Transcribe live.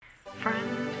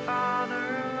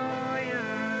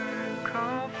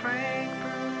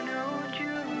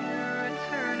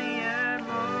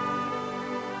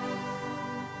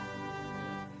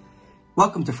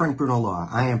Welcome to Frank Bruno Law.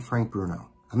 I am Frank Bruno.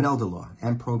 I'm an elder law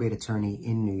and probate attorney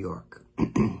in New York.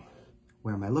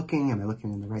 Where am I looking? Am I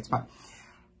looking in the right spot?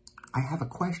 I have a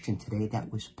question today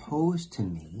that was posed to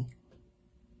me,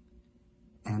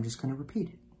 and I'm just going to repeat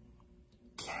it.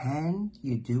 Can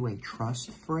you do a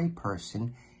trust for a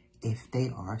person if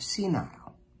they are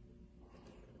senile?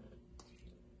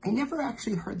 I never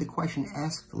actually heard the question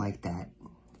asked like that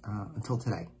until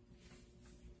today.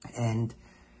 And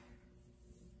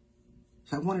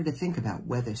so I wanted to think about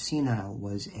whether senile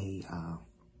was a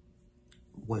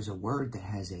word that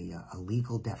has a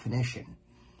legal definition.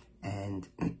 And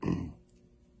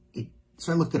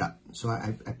so I looked it up. So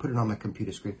I put it on my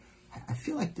computer screen. I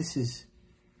feel like it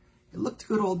looked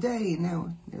good all day, and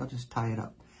now maybe I'll just tie it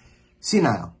up.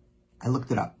 Senile. I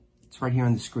looked it up. It's right here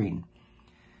on the screen.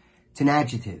 It's an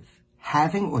adjective,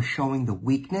 having or showing the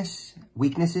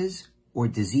weaknesses or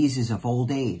diseases of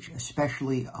old age,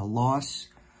 especially a loss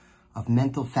of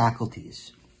mental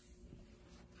faculties.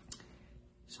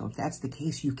 So if that's the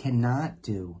case, you cannot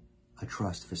do a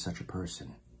trust for such a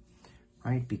person,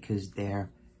 right? Because they're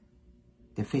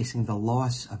facing the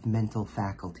loss of mental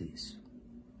faculties.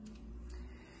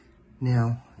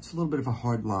 Now, it's a little bit of a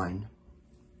hard line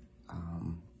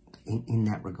in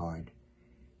that regard.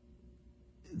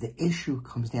 The issue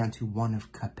comes down to one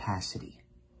of capacity.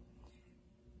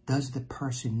 Does the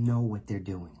person know what they're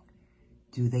doing?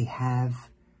 Do they have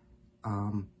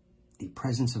the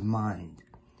presence of mind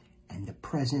and the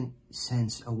present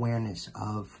sense awareness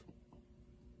of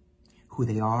who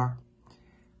they are,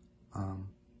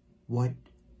 what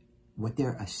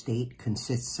their estate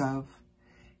consists of,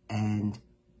 and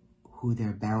who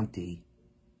their bounty,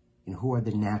 who are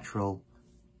the natural,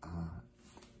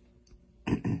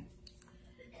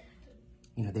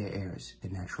 their heirs, the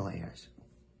natural heirs.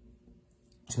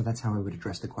 So that's how I would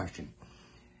address the question.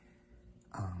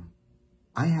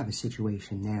 I have a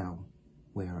situation now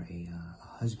where a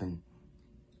husband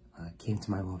came to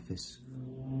my office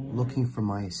looking for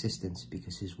my assistance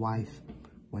because his wife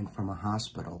went from a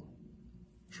hospital.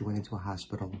 She went into a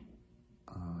hospital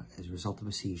as a result of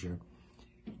a seizure,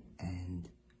 and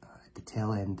at the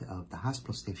tail end of the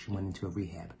hospital stay, she went into a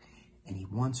rehab, and he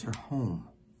wants her home.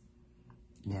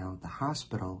 Now,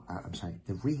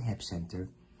 the rehab center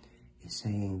is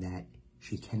saying that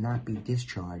she cannot be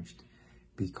discharged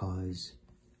because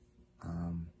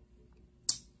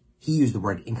he used the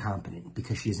word incompetent,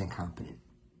 because she is incompetent.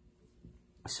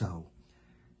 So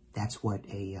that's what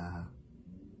a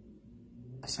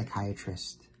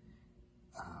psychiatrist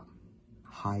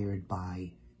hired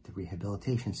by the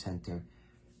rehabilitation center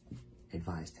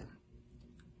advised him.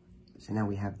 So now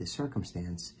we have this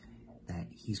circumstance that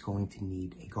he's going to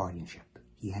need a guardianship.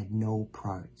 He had no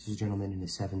prior. This is a gentleman in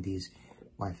his 70s.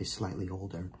 Wife is slightly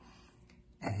older,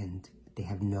 and they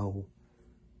have no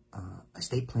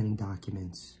estate planning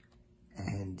documents,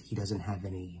 and he doesn't have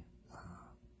any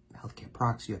healthcare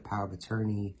proxy or power of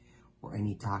attorney or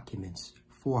any documents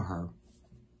for her.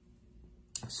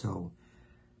 So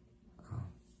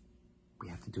we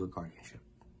have to do a guardianship.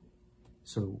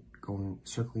 So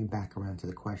circling back around to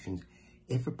the questions,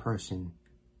 if a person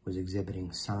was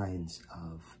exhibiting signs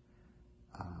of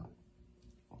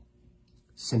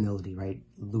senility, right,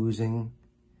 losing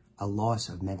a loss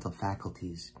of mental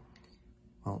faculties,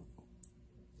 well,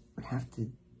 it would have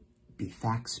to be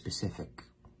fact-specific,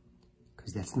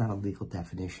 because that's not a legal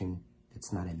definition.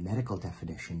 That's not a medical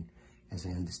definition, as I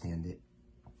understand it.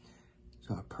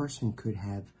 So a person could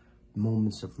have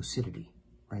moments of lucidity,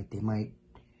 right? They might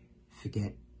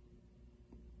forget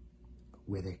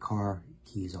where their car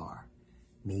keys are.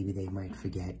 Maybe they might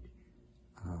forget,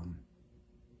 I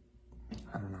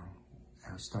don't know.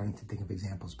 I was starting to think of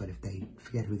examples, but if they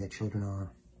forget who their children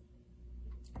are,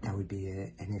 that would be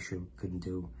an issue. Couldn't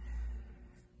do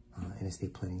an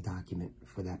estate planning document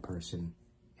for that person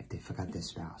if they forgot their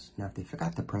spouse. Now, if they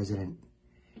forgot the president,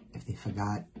 if they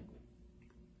forgot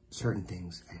certain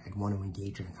things, I'd want to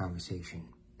engage in a conversation.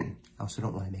 I also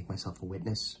don't want to make myself a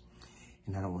witness,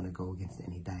 and I don't want to go against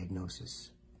any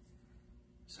diagnosis.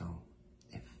 So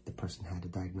if the person had a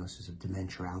diagnosis of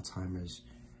dementia or Alzheimer's,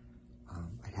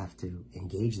 I'd have to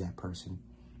engage that person.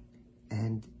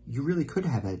 And you really could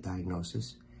have a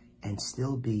diagnosis and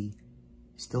still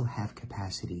have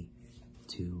capacity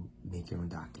to make your own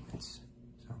documents.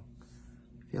 So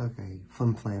I feel like I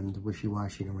flim-flammed,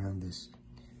 wishy-washy around this.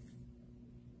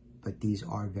 But these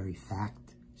are very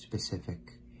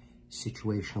fact-specific,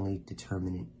 situationally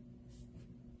determinate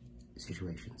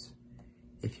situations.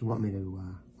 If you want me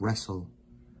to wrestle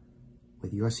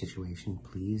with your situation,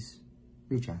 please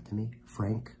reach out to me,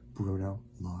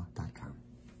 frankbrunolaw.com.